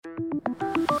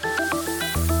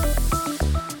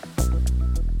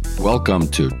Welcome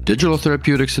to Digital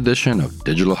Therapeutics edition of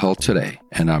Digital Health Today,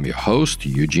 and I'm your host,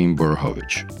 Eugene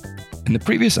Borovich. In the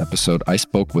previous episode, I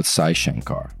spoke with Sai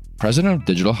Shankar, president of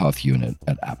Digital Health Unit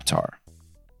at Aptar.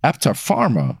 Aptar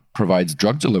Pharma provides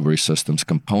drug delivery systems,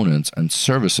 components, and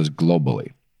services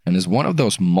globally, and is one of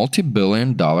those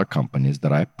multi-billion-dollar companies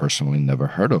that I personally never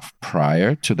heard of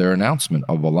prior to their announcement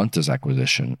of Voluntis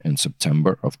acquisition in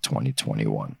September of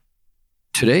 2021.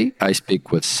 Today, I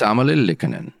speak with Samuli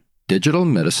Likkonen, Digital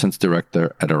Medicines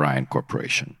Director at Orion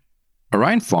Corporation.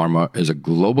 Orion Pharma is a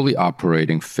globally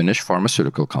operating Finnish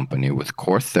pharmaceutical company with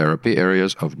core therapy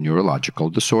areas of neurological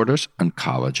disorders,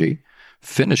 oncology,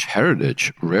 Finnish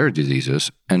heritage, rare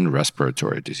diseases, and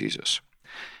respiratory diseases.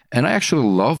 And I actually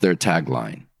love their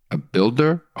tagline, a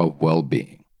builder of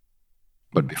well-being.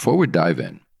 But before we dive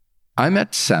in, I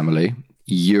met Samuli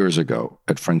years ago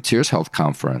at Frontiers Health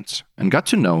Conference and got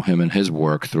to know him and his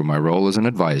work through my role as an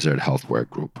advisor at Healthware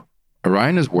Group.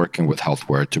 Orion is working with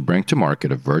Healthware to bring to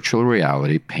market a virtual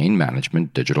reality pain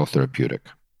management digital therapeutic.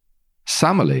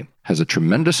 Samuli has a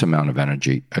tremendous amount of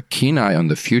energy, a keen eye on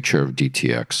the future of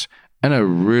DTX, and a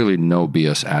really no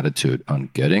BS attitude on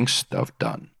getting stuff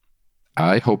done.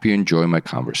 I hope you enjoy my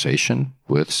conversation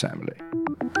with Samuli.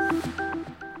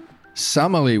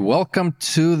 Samuli, welcome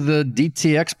to the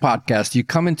DTX podcast. You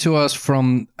come into us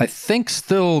from, I think,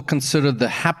 still considered the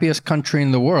happiest country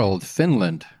in the world,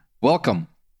 Finland. Welcome.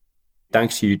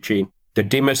 Thanks, Eugene. The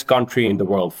dimmest country in the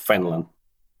world, Finland.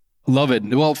 Love it.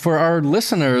 Well, for our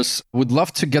listeners, would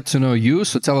love to get to know you.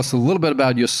 So tell us a little bit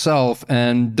about yourself,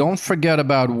 and don't forget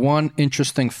about one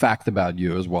interesting fact about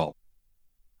you as well.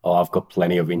 Oh, I've got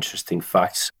plenty of interesting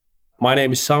facts. My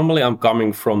name is Samuli. I'm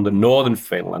coming from the northern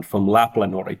Finland, from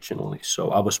Lapland originally.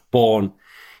 So I was born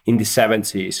in the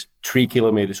 70s, 3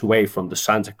 kilometers away from the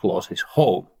Santa Claus's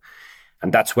home.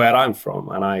 And that's where I'm from.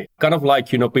 And I kind of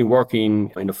been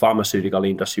working in the pharmaceutical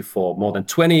industry for more than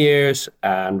 20 years.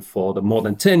 And for the more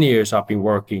than 10 years, I've been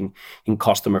working in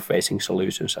customer-facing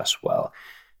solutions as well.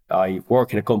 I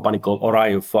work in a company called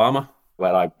Orion Pharma,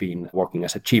 where I've been working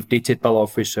as a chief digital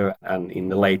officer. And in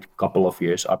the late couple of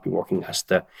years, I've been working as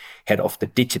the head of the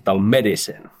digital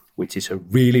medicine, which is a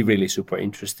really, really super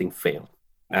interesting field.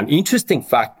 An interesting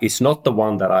fact is not the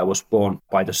one that I was born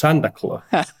by the Santa Claus.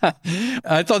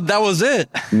 I thought that was it.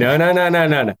 No.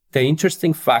 The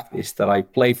interesting fact is that I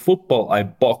play football, I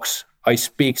box, I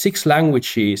speak 6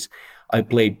 languages, I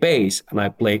play bass, and I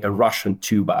play a Russian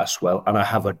tuba as well. And I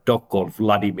have a dog called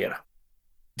Vladimir.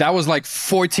 That was like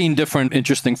 14 different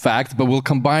interesting facts, but we'll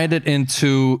combine it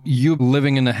into you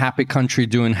living in a happy country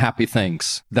doing happy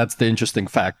things. That's the interesting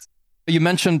fact. You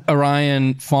mentioned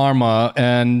Orion Pharma,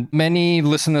 and many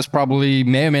listeners probably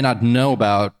may or may not know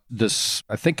about this.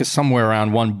 I think it's somewhere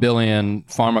around 1 billion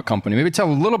pharma company. Maybe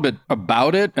tell a little bit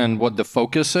about it and what the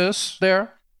focus is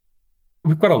there.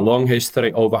 We've got a long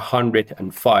history, over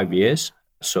 105 years.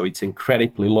 So it's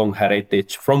incredibly long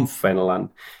heritage from Finland.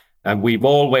 And we've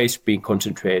always been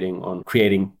concentrating on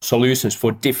creating solutions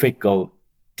for difficult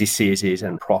diseases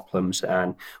and problems.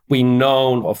 And we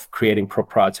know of creating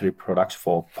proprietary products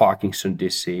for Parkinson's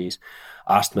disease,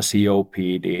 asthma,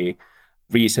 COPD.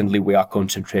 Recently, we are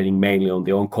concentrating mainly on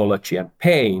the oncology and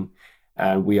pain.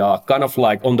 And we are kind of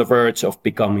like on the verge of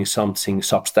becoming something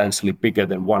substantially bigger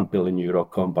than 1 billion euro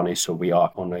company. So we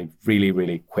are on a really,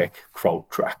 really quick growth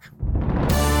track.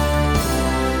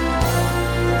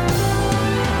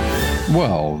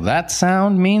 Well, that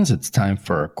sound means it's time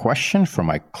for a question from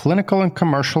my clinical and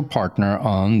commercial partner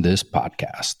on this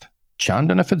podcast,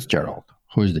 Chandana Fitzgerald,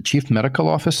 who is the Chief Medical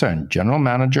Officer and General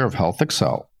Manager of Health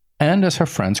Excel, and as her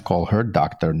friends call her,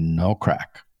 Dr. No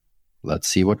Crack. Let's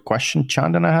see what question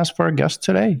Chandana has for our guest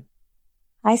today.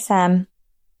 Hi, Sam.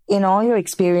 In all your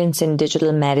experience in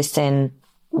digital medicine,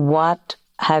 what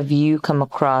have you come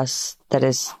across that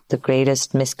is the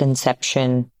greatest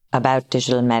misconception about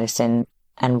digital medicine?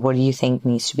 And what do you think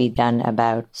needs to be done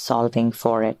about solving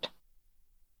for it?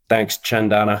 Thanks,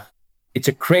 Chandana. It's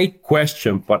a great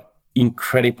question, but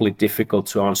incredibly difficult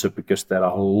to answer because there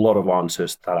are a lot of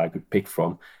answers that I could pick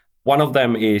from. One of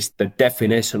them is the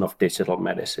definition of digital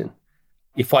medicine.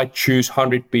 If I choose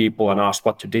 100 people and ask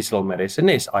what digital medicine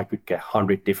is, I could get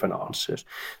 100 different answers.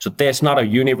 So there's not a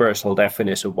universal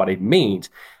definition of what it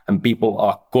means, and people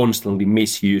are constantly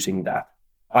misusing that.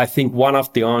 I think one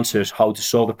of the answers how to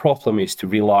solve the problem is to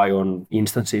rely on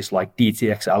instances like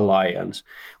DTX Alliance,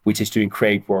 which is doing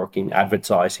great work in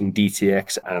advertising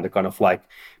DTX and the kind of like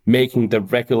making the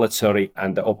regulatory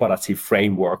and the operative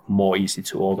framework more easy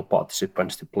to all the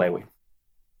participants to play with.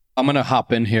 I'm going to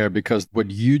hop in here because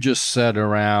what you just said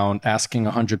around asking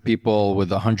 100 people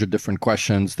with 100 different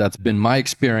questions, that's been my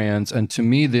experience. And to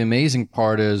me, the amazing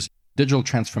part is digital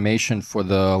transformation for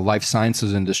the life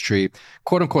sciences industry,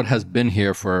 quote unquote, has been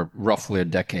here for roughly a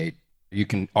decade. You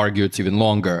can argue it's even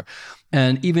longer.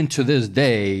 And even to this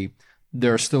day,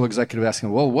 there are still executives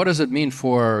asking, well, what does it mean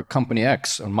for company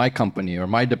X or my company or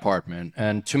my department?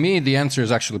 And to me, the answer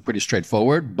is actually pretty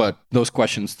straightforward, but those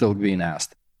questions still being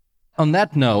asked. On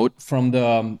that note, from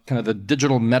the kind of the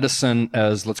digital medicine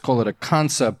as, let's call it a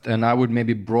concept, and I would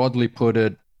maybe broadly put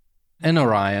it in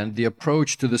Orion, the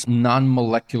approach to this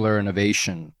non-molecular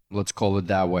innovation, let's call it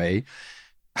that way.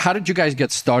 How did you guys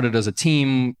get started as a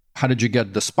team? How did you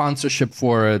get the sponsorship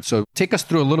for it? So take us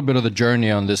through a little bit of the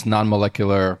journey on this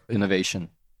non-molecular innovation.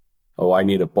 Oh, I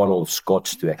need a bottle of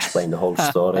scotch to explain the whole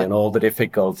story and all the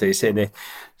difficulties in it.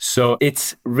 So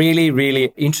it's really,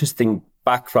 really interesting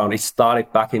background. It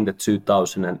started back in the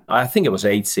 2000, and I think it was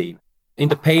 18. In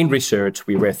the pain research,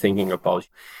 we were thinking about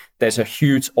there's a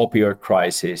huge opioid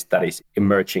crisis that is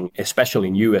emerging, especially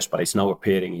in US, but it's now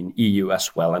appearing in EU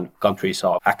as well. And countries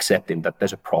are accepting that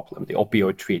there's a problem. The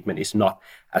opioid treatment is not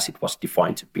as it was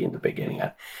defined to be in the beginning.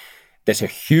 And there's a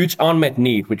huge unmet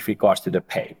need with regards to the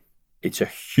pain. It's a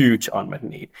huge unmet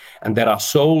need. And there are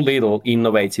so little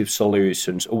innovative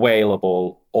solutions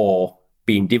available or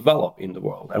being developed in the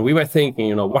world. And we were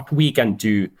thinking, what we can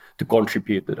do to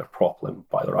contribute to the problem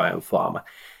by Orion Pharma.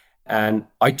 And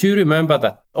I do remember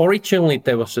that originally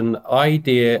there was an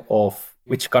idea of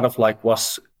which kind of like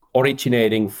was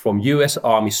originating from US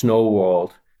Army Snow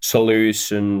World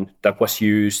solution that was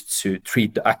used to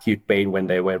treat the acute pain when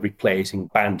they were replacing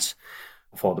bands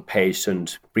for the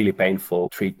patient, really painful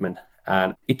treatment.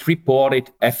 And it reported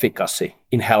efficacy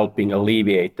in helping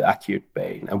alleviate the acute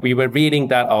pain. And we were reading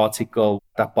that article,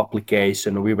 that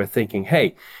publication, and we were thinking,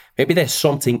 hey, maybe there's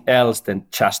something else than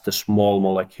just the small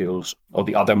molecules or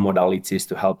the other modalities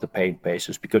to help the pain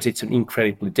patients, because it's an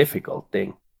incredibly difficult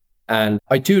thing. And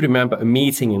I do remember a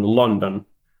meeting in London.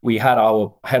 We had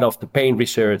our head of the pain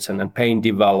research and pain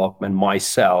development,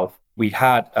 myself. We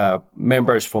had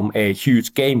members from a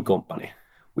huge game company.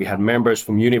 We had members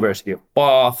from University of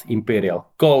Bath, Imperial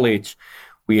College.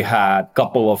 We had a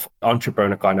couple of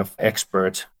entrepreneur kind of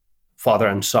experts, father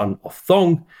and son of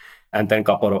Thong, and then a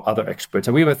couple of other experts.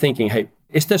 And we were thinking, hey,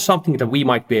 is there something that we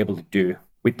might be able to do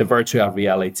with the virtual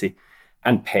reality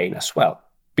and pain as well?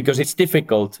 Because it's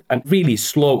difficult and really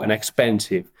slow and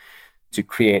expensive to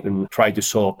create and try to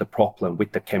solve the problem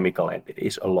with the chemical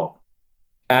entities alone.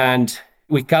 And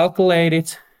we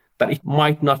calculated that it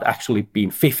might not actually be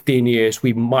in 15 years.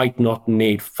 We might not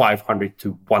need 500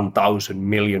 to 1,000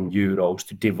 million euros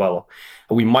to develop.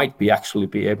 And we might be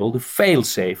able to fail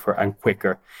safer and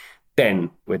quicker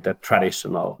than with the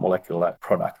traditional molecular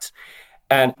products.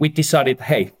 And we decided,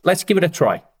 hey, let's give it a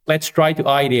try. Let's try to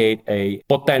ideate a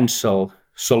potential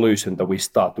solution that we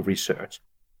start to research.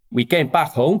 We came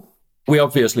back home. We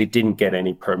obviously didn't get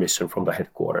any permission from the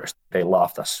headquarters. They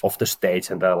laughed us off the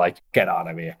stage and they're like, get out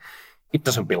of here. It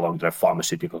doesn't belong to a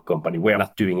pharmaceutical company. We're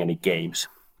not doing any games.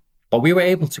 But we were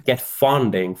able to get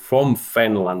funding from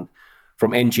Finland,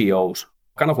 from NGOs,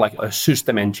 kind of like a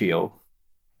system NGO.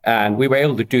 And we were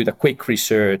able to do the quick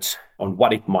research on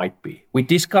what it might be. We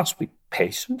discussed with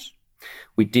patients.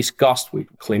 We discussed with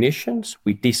clinicians.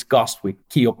 We discussed with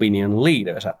key opinion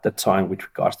leaders at the time with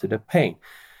regards to the pain.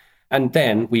 And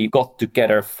then we got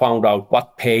together, found out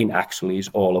what pain actually is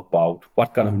all about,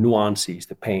 what kind of nuances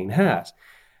the pain has,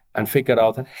 and figured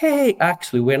out that, hey,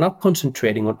 actually, we're not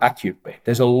concentrating on acute pain.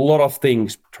 There's a lot of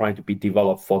things trying to be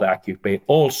developed for the acute pain,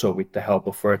 also with the help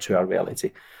of virtual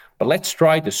reality. But let's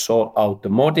try to sort out the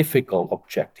more difficult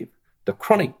objective, the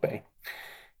chronic pain.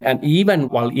 And even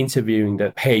while interviewing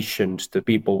the patients, the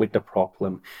people with the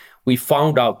problem, we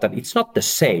found out that it's not the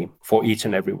same for each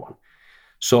and everyone.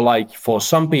 So like for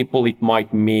some people, it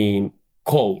might mean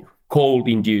cold. Cold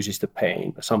induces the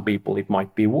pain. Some people, it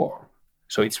might be warm.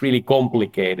 So it's really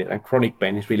complicated, and chronic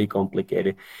pain is really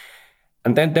complicated.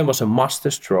 And then there was a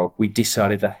masterstroke. We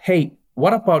decided that, hey,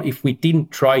 what about if we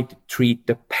didn't try to treat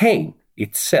the pain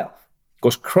itself?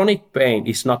 Because chronic pain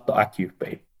is not the acute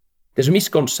pain. There's a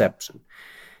misconception.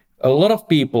 A lot of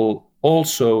people,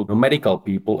 also the medical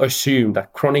people, assume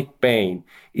that chronic pain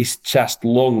is just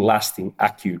long-lasting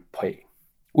acute pain,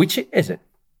 which it isn't.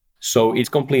 So it's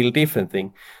a completely different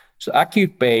thing. So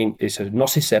acute pain is a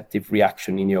nociceptive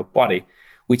reaction in your body,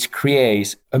 which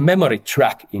creates a memory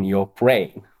track in your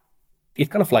brain. It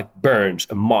kind of like burns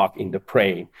a mark in the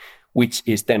brain, which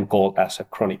is then called as a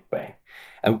chronic pain.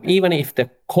 And even if the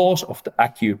cause of the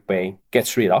acute pain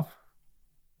gets rid of,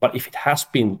 but if it has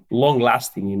been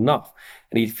long-lasting enough,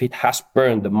 and if it has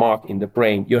burned the mark in the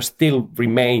brain, you still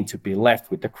remain to be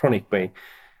left with the chronic pain,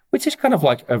 which is kind of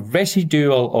like a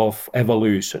residual of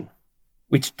evolution.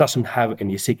 which doesn't have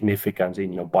any significance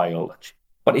in your biology,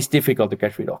 but it's difficult to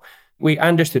get rid of. We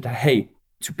understood that, hey,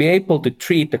 to be able to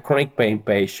treat the chronic pain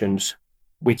patients,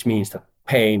 which means that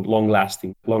pain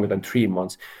long-lasting, longer than 3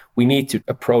 months, we need to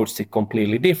approach it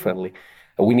completely differently.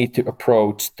 We need to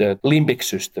approach the limbic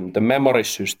system, the memory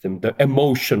system, the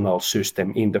emotional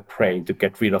system in the brain to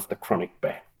get rid of the chronic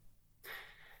pain.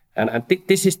 And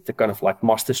this is the kind of like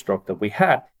masterstroke that we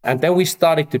had. And then we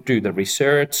started to do the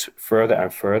research further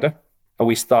and further. And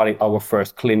we started our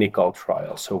first clinical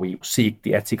trial. So we seek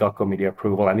the ethical committee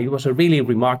approval. And it was a really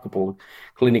remarkable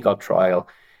clinical trial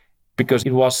because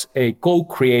it was a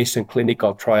co-creation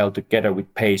clinical trial together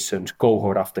with patients,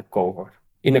 cohort after cohort,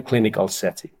 in a clinical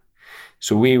setting.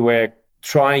 So we were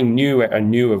trying newer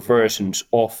and newer versions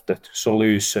of the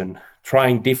solution,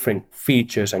 trying different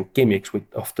features and gimmicks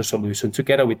of the solution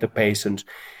together with the patients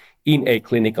in a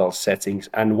clinical settings.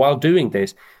 And while doing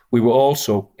this, we were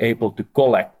also able to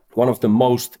collect one of the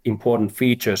most important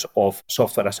features of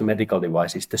software as a medical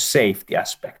device is the safety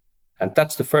aspect. And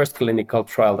that's the first clinical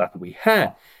trial that we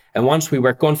had. And once we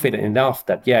were confident enough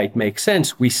that, yeah, it makes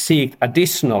sense, we seek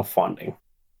additional funding.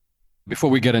 Before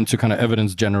we get into kind of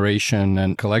evidence generation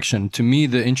and collection, to me,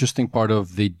 the interesting part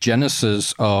of the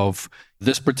genesis of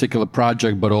this particular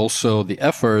project, but also the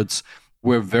efforts,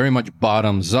 were very much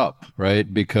bottoms up,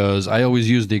 right? Because I always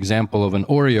use the example of an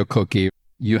Oreo cookie.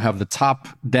 You have the top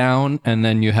down and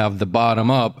then you have the bottom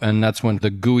up. And that's when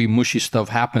the gooey, mushy stuff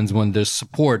happens, when there's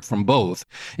support from both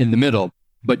in the middle.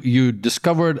 But you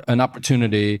discovered an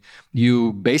opportunity.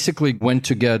 You basically went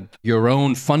to get your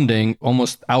own funding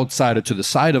almost outside or to the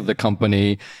side of the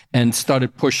company and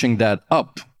started pushing that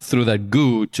up through that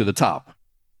goo to the top.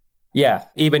 Yeah,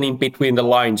 even in between the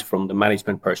lines from the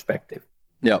management perspective.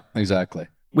 Yeah, exactly.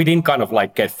 We didn't kind of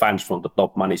like get funds from the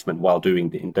top management while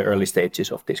doing in the early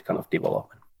stages of this kind of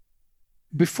development.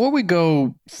 Before we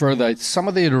go further, some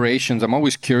of the iterations, I'm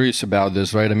always curious about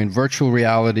this, right? I mean, virtual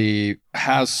reality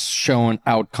has shown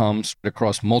outcomes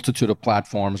across multitude of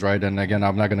platforms, right? And again,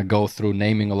 I'm not going to go through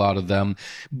naming a lot of them,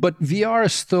 but VR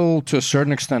is still to a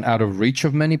certain extent out of reach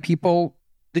of many people.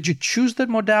 Did you choose that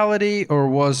modality, or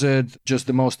was it just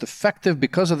the most effective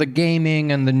because of the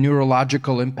gaming and the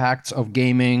neurological impacts of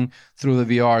gaming through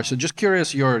the VR? So just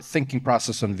curious your thinking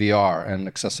process on VR and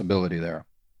accessibility there.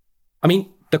 I mean,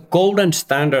 the golden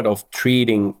standard of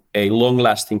treating a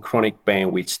long-lasting chronic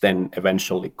pain, which then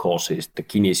eventually causes the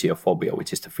kinesiophobia,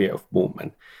 which is the fear of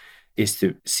movement, is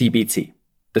the CBT.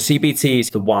 The CBT is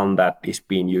the one that is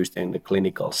being used in the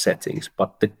clinical settings.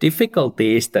 But the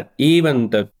difficulty is that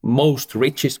even the most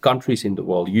richest countries in the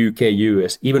world, UK,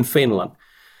 US, even Finland,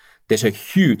 there's a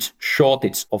huge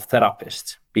shortage of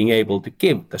therapists being able to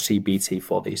give the CBT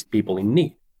for these people in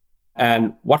need.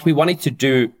 And what we wanted to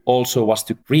do also was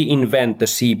to reinvent the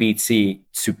CBT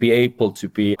to be able to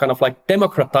be kind of like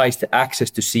democratize the access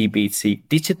to CBT,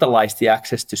 digitalize the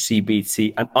access to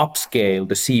CBT, and upscale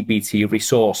the CBT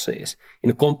resources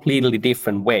in a completely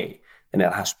different way than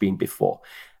it has been before.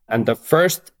 And the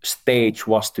first stage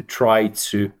was to try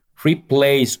to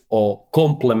replace or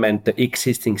complement the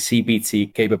existing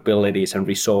CBT capabilities and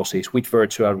resources with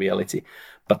virtual reality.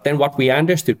 But then what we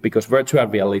understood, because virtual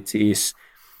reality is,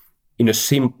 in a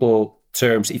simple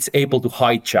terms, it's able to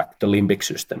hijack the limbic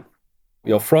system.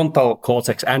 Your frontal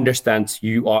cortex understands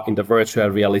you are in the virtual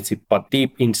reality, but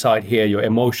deep inside here, your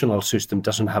emotional system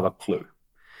doesn't have a clue.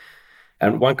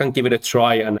 And one can give it a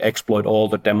try and exploit all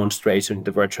the demonstrations in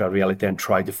the virtual reality and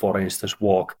try to, for instance,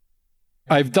 walk.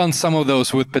 I've done some of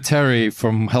those with Petteri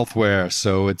from Healthware,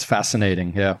 so it's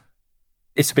fascinating, yeah.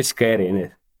 It's a bit scary, isn't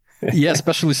it? Yeah,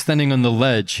 especially standing on the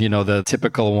ledge, you know, the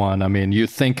typical one. I mean, you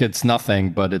think it's nothing,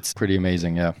 but it's pretty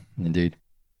amazing. Yeah, indeed.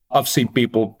 I've seen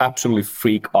people absolutely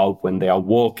freak out when they are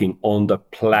walking on the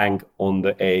plank on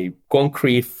a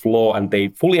concrete floor and they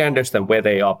fully understand where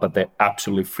they are, but they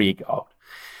absolutely freak out.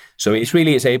 So it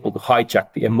really is able to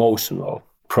hijack the emotional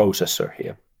processor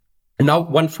here. And now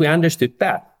once we understood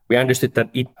that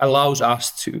it allows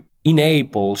us to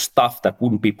enable stuff that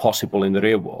wouldn't be possible in the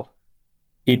real world.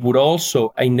 It would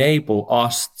also enable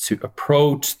us to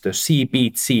approach the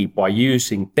CBT by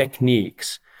using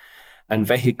techniques and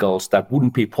vehicles that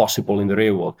wouldn't be possible in the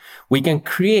real world. We can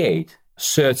create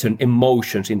certain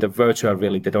emotions in the virtual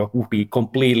reality that would be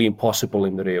completely impossible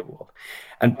in the real world.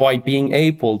 And by being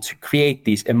able to create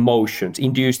these emotions,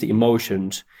 induce the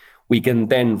emotions, we can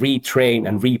then retrain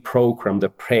and reprogram the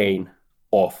brain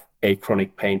of a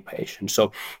chronic pain patient.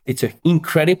 So it's an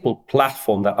incredible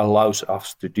platform that allows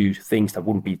us to do things that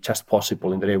wouldn't be just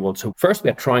possible in the real world. So first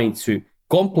we are trying to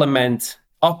complement,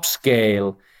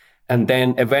 upscale, And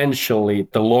then eventually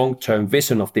the long-term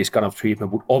vision of this kind of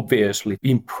treatment would obviously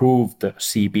improve the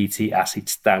CBT as it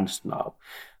stands now,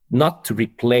 not to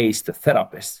replace the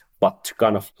therapist, but to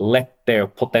kind of let their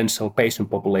potential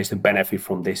patient population benefit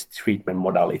from this treatment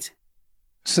modality.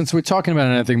 Since we're talking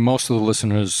about it, I think most of the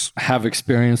listeners have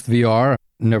experienced VR.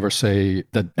 Never say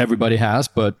that everybody has,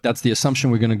 but that's the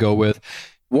assumption we're going to go with.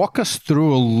 Walk us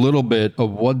through a little bit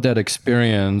of what that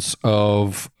experience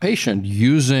of patient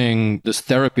using this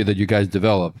therapy that you guys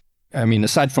developed. I mean,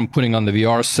 aside from putting on the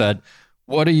VR set,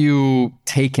 what are you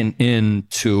taken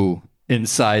into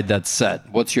inside that set?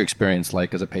 What's your experience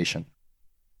like as a patient?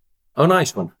 Oh,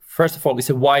 nice one. First of all, it's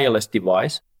a wireless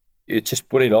device. You just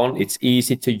put it on. It's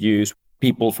easy to use.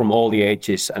 People from all the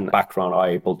ages and background are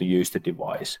able to use the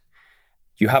device.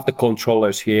 You have the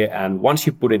controllers here, and once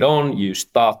you put it on, you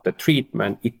start the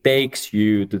treatment. It takes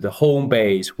you to the home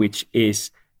base, which is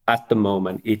at the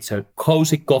moment, it's a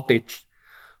cozy cottage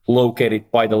located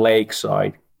by the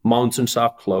lakeside. Mountains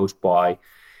are close by.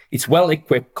 It's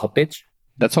well-equipped cottage.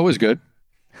 That's always good.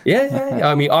 Yeah.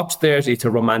 I mean, upstairs, it's a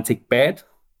romantic bed.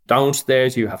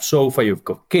 Downstairs, you have sofa, you've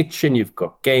got kitchen, you've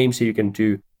got games you can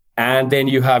do. And then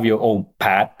you have your own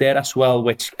pad there as well,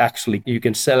 which actually you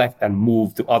can select and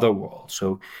move to other worlds.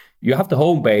 So you have the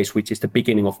home base, which is the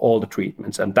beginning of all the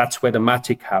treatments. And that's where the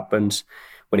magic happens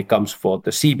when it comes for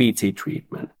the CBT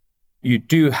treatment. You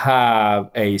do have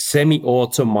a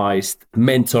semi-automized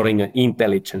mentoring and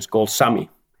intelligence called Sami.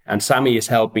 And Sami is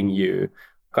helping you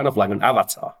kind of like an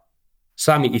avatar.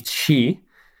 Sami is she,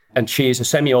 and she is a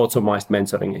semi-automized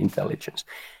mentoring intelligence.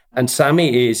 And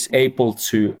Sami is able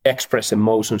to express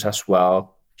emotions as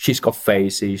well. She's got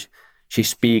faces. She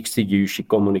speaks to you. She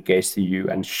communicates to you.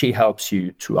 And she helps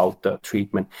you throughout the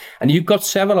treatment. And you've got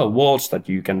several worlds that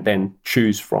you can then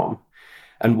choose from.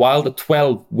 And while the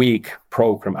 12-week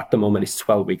program, at the moment it's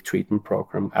 12-week treatment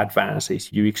program,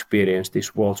 advances, you experience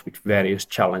these worlds with various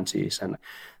challenges and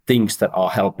things that are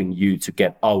helping you to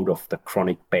get out of the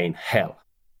chronic pain hell.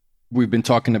 We've been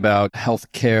talking about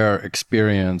healthcare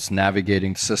experience,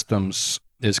 navigating systems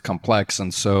is complex.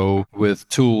 And so with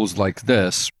tools like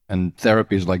this and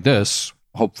therapies like this,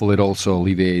 hopefully it also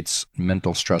alleviates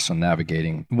mental stress on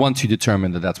navigating once you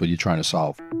determine that that's what you're trying to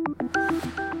solve.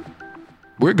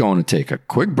 We're going to take a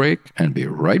quick break and be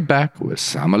right back with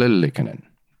Samuli Likkonen,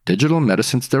 Digital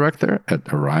Medicines Director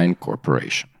at Orion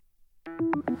Corporation.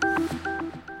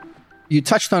 You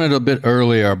touched on it a bit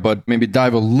earlier, but maybe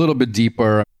dive a little bit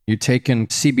deeper. You're taking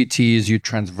CBTs, you're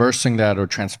transversing that or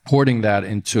transporting that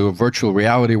into a virtual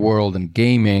reality world and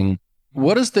gaming.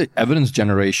 What does the evidence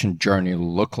generation journey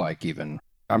look like even?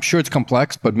 I'm sure it's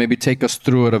complex, but maybe take us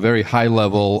through at a very high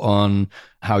level on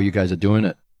how you guys are doing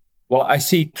it. Well, I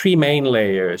see three main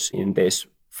layers in this.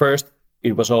 First,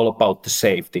 it was all about the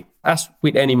safety. As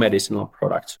with any medicinal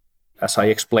product, as I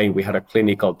explained, we had a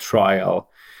clinical trial.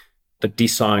 The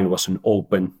design was an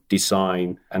open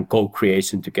design and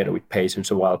co-creation together with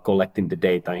patients while collecting the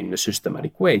data in a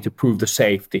systematic way to prove the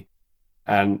safety.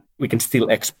 And we can still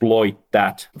exploit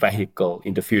that vehicle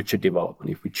in the future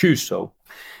development if we choose so.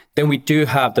 Then we do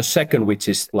have the second, which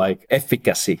is like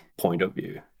efficacy point of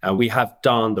view. And we have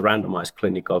done the randomized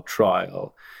clinical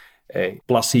trial, a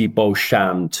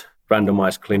placebo-shammed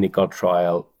randomized clinical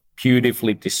trial,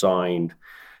 beautifully designed,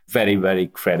 very, very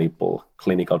credible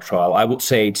clinical trial. I would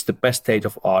say it's the best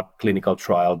state-of-art clinical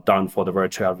trial done for the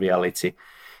virtual reality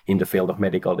in the field of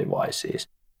medical devices.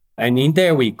 And in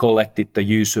there, we collected the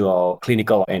usual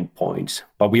clinical endpoints,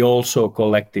 but we also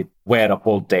collected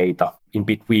wearable data in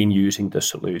between using the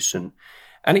solution.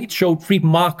 And it showed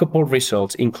remarkable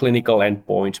results in clinical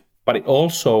endpoints, but it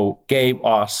also gave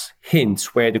us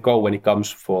hints where to go when it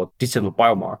comes for digital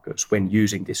biomarkers when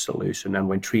using this solution and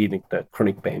when treating the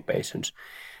chronic pain patients.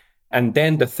 And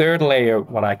then the third layer,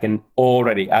 what I can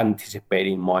already anticipate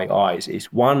in my eyes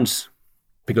is once,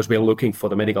 because we're looking for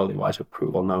the medical device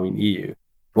approval now in EU,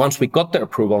 once we got the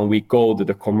approval and we go to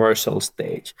the commercial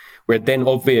stage, we're then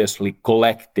obviously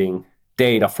collecting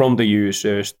data from the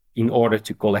users in order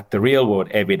to collect the real-world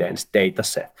evidence data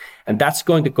set. And that's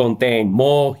going to contain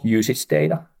more usage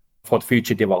data for the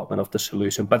future development of the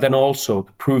solution, but then also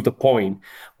to prove the point,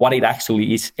 what it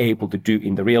actually is able to do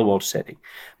in the real-world setting.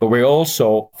 But we're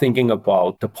also thinking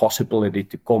about the possibility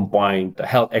to combine the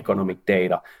health economic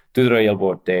data to the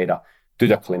real-world data, to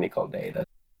the clinical data.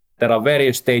 There are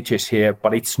various stages here,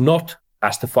 but it's not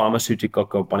as the pharmaceutical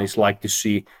companies like to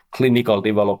see clinical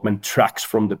development tracks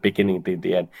from the beginning to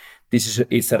the end. This is an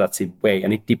iterative way,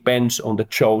 and it depends on the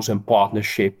chosen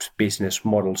partnerships, business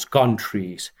models,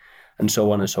 countries, and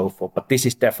so on and so forth. But this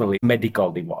is definitely a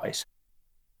medical device.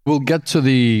 We'll get to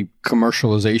the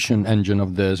commercialization engine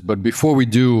of this, but before we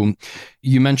do,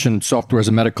 you mentioned software as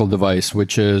a medical device,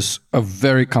 which is a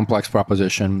very complex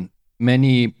proposition.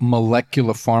 Many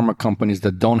molecular pharma companies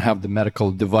that don't have the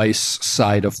medical device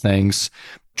side of things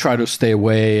try to stay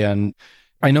away. And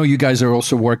I know you guys are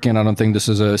also working, I don't think this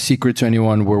is a secret to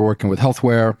anyone, we're working with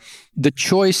healthware. The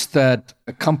choice that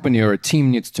a company or a team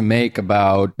needs to make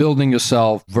about building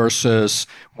yourself versus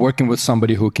working with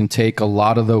somebody who can take a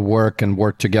lot of the work and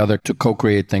work together to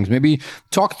co-create things. Maybe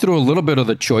talk through a little bit of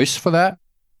the choice for that.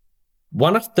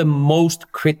 One of the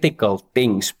most critical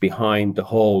things behind the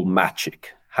whole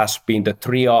magic has been the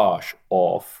triage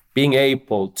of being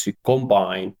able to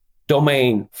combine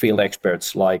domain field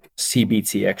experts like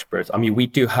CBT experts. I mean, we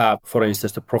do have, for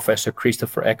instance, the Professor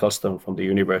Christopher Ecclestone from the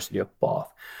University of Bath,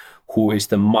 who is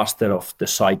the master of the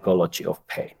psychology of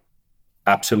pain.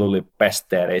 Absolutely best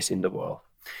there is in the world.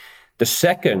 The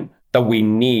second that we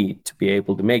need to be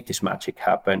able to make this magic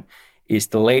happen is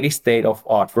the latest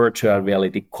state-of-art virtual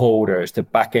reality coders, the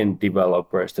back-end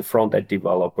developers, the front-end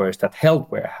developers that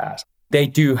healthware has. They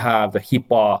do have the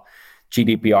HIPAA,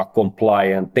 GDPR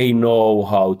compliant. They know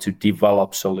how to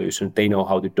develop solutions. They know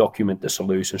how to document the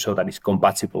solution so that it's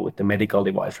compatible with the medical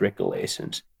device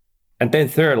regulations. And then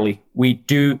thirdly, we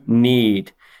do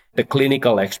need the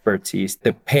clinical expertise,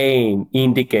 the pain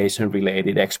indication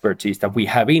related expertise that we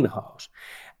have in-house.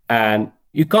 And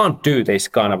you can't do this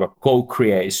kind of a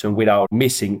co-creation without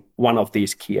missing one of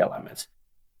these key elements.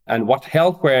 And what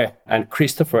Healthware and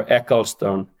Christopher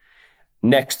Ecclestone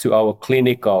next to our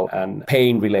clinical and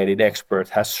pain-related expert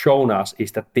has shown us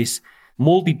is that this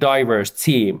multi-diverse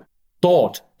team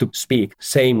taught to speak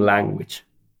same language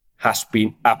has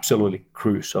been absolutely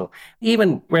crucial.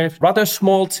 Even with a rather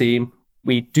small team,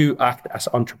 we do act as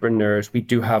entrepreneurs. We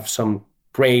do have some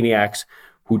brainiacs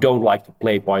who don't like to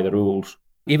play by the rules.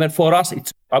 Even for us,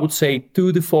 it's, I would say,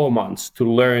 2 to 4 months to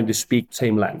learn to speak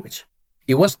same language.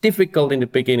 It was difficult in the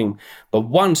beginning, but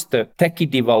once the techie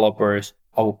developers,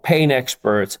 our pain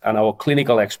experts and our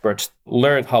clinical experts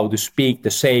learned how to speak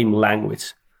the same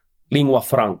language, lingua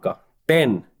franca,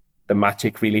 then the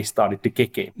magic really started to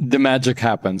kick in. The magic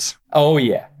happens. Oh,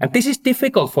 yeah. And this is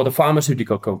difficult for the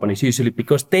pharmaceutical companies usually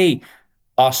because they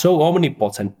are so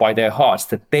omnipotent by their hearts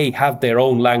that they have their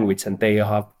own language and they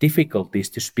have difficulties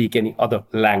to speak any other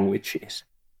languages.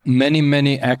 Many,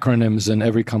 many acronyms in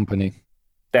every company.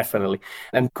 Definitely.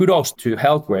 And kudos to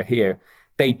Healthware here.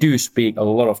 They do speak a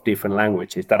lot of different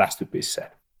languages. That has to be said.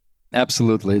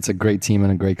 Absolutely. It's a great team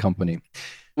and a great company.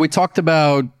 We talked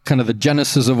about kind of the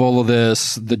genesis of all of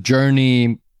this, the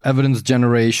journey, evidence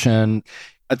generation.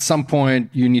 At some point,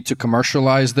 you need to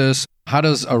commercialize this. How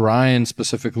does Orion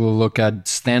specifically look at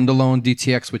standalone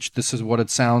DTX, which this is what it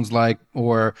sounds like,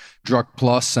 or Drug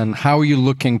Plus, and how are you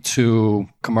looking to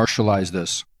commercialize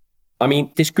this? I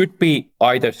mean, this could be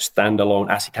either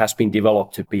standalone as it has been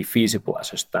developed to be feasible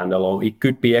as a standalone. It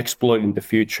could be explored in the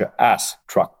future as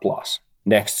Drug Plus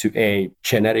next to a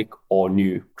generic or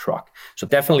new drug. So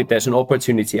definitely there's an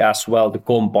opportunity as well to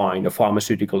combine a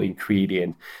pharmaceutical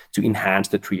ingredient to enhance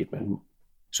the treatment.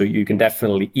 So you can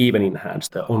definitely even enhance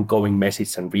the ongoing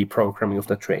message and reprogramming of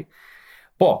the trade.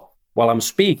 But while I'm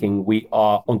speaking, we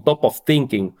are on top of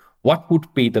thinking what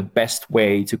would be the best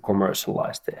way to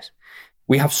commercialize this.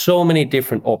 We have so many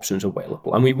different options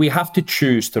available. I mean, we have to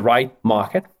choose the right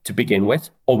market to begin with,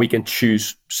 or we can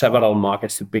choose several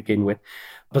markets to begin with.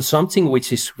 But something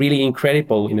which is really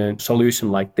incredible in a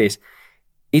solution like this,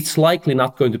 it's likely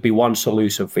not going to be one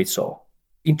solution fits all.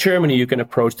 In Germany, you can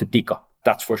approach the DIGA,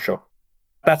 that's for sure.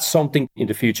 That's something in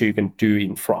the future you can do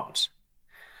in France.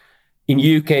 In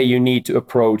UK, you need to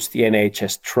approach the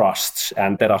NHS trusts,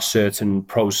 and there are certain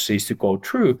processes to go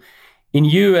through. In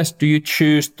US, do you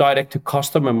choose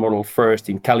direct-to-customer model first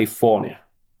in California?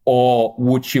 Or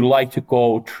would you like to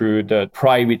go through the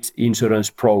private insurance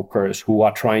brokers who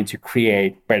are trying to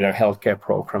create better healthcare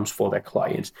programs for their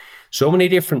clients? So many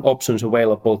different options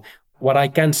available. What I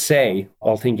can say,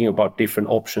 while thinking about different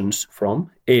options from,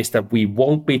 is that we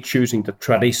won't be choosing the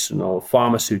traditional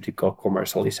pharmaceutical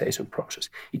commercialization process.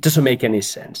 It doesn't make any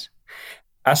sense.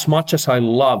 As much as I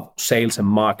love sales and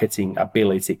marketing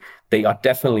ability, they are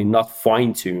definitely not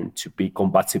fine-tuned to be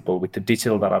compatible with the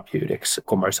digital therapeutics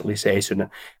commercialization.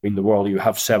 In the world, you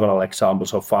have several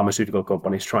examples of pharmaceutical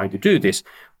companies trying to do this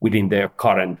within their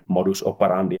current modus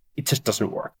operandi. It just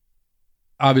doesn't work.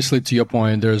 Obviously, to your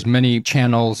point, there's many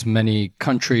channels, many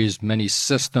countries, many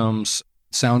systems.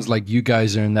 Sounds like you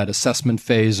guys are in that assessment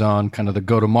phase on kind of the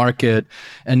go-to-market.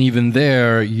 And even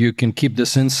there, you can keep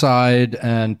this inside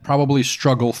and probably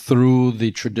struggle through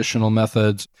the traditional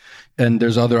methods. and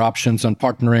there's other options on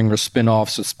partnering or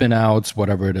spin-offs or spin-outs,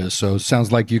 whatever it is. So it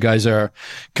sounds like you guys are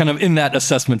kind of in that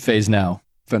assessment phase now.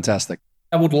 Fantastic.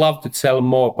 I would love to tell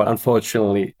more, but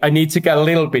unfortunately, I need to get a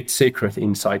little bit secret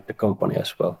inside the company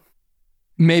as well.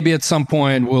 Maybe at some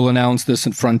point we'll announce this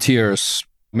in Frontiers,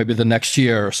 maybe the next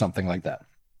year or something like that.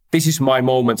 This is my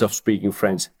moment of speaking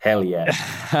French. Hell yeah.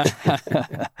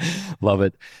 Love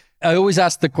it. I always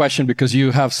ask the question because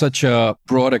you have such a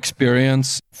broad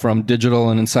experience from digital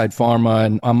and inside pharma.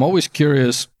 And I'm always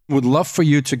curious, would love for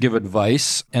you to give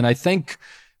advice. And I think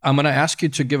I'm going to ask you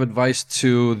to give advice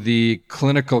to the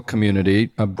clinical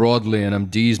community broadly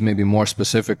and MDs maybe more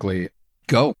specifically.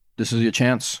 Go. This is your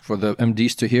chance for the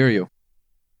MDs to hear you.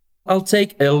 I'll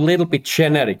take a little bit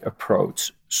generic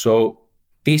approach. So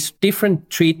these different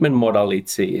treatment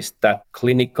modalities that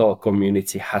clinical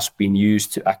community has been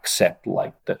used to accept,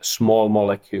 like the small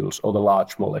molecules or the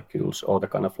large molecules or the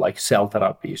kind of like cell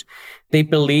therapies, they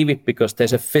believe it because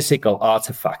there's a physical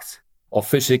artifact or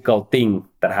physical thing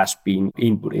that has been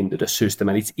input into the system.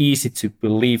 And it's easy to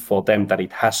believe for them that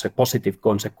it has a positive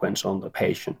consequence on the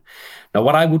patient. Now,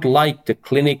 what I would like the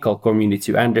clinical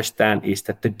community to understand is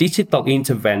that the digital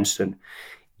intervention,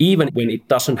 even when it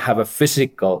doesn't have a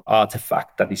physical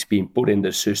artifact that is being put in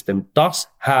the system, does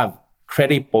have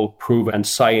credible, proven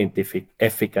scientific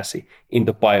efficacy in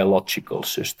the biological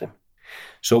system.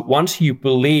 So once you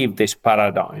believe this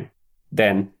paradigm,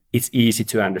 then it's easy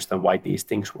to understand why these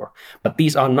things work. But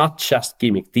these are not just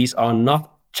gimmicks. These are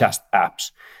not just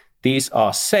apps. These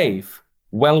are safe,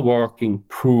 well-working,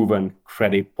 proven,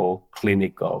 credible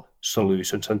clinical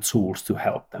solutions and tools to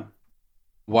help them.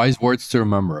 Wise words to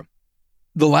remember.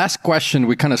 The last question,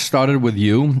 we kind of started with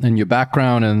you and your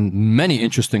background and many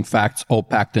interesting facts all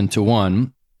packed into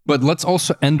one. But let's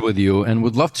also end with you, and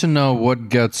would love to know what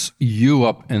gets you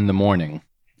up in the morning.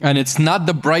 And it's not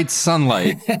the bright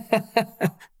sunlight.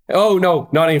 Oh, no,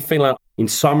 not in Finland. In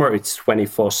summer, it's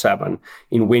 24/7.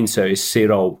 In winter, it's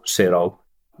 0.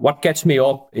 What gets me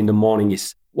up in the morning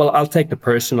is, well, I'll take the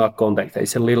personal contact.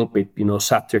 It's a little bit,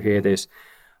 sad to hear this.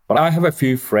 But I have a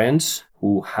few friends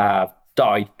who have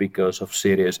died because of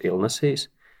serious illnesses.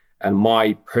 And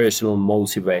my personal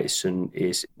motivation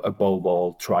is, above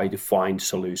all, try to find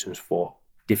solutions for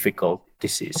difficult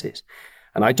diseases.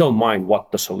 And I don't mind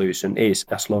what the solution is,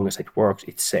 as long as it works,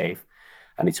 it's safe,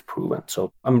 and it's proven.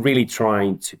 So I'm really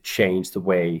trying to change the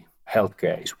way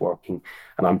healthcare is working,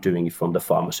 and I'm doing it from the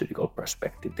pharmaceutical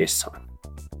perspective this time.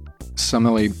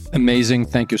 Samuli, amazing.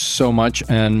 Thank you so much.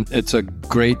 And it's a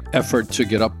great effort to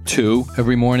get up to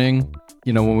every morning.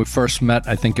 When we first met,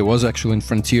 I think it was actually in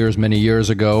Frontiers many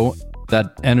years ago, that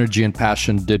energy and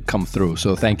passion did come through.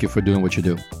 So thank you for doing what you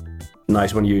do.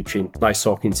 Nice one, Eugene. Nice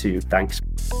talking to you. Thanks.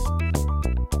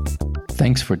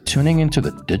 Thanks for tuning into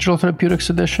the Digital Therapeutics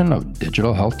edition of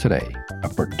Digital Health Today, a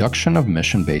production of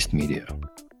Mission-Based Media.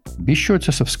 Be sure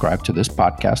to subscribe to this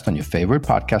podcast on your favorite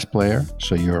podcast player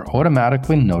so you're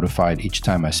automatically notified each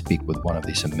time I speak with one of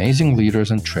these amazing leaders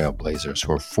and trailblazers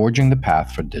who are forging the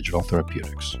path for digital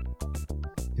therapeutics.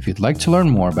 If you'd like to learn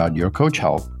more about Your Coach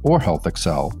Health or Health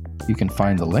Excel, you can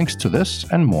find the links to this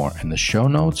and more in the show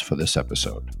notes for this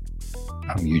episode.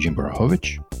 I'm Eugene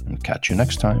Borohovich, and catch you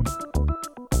next time.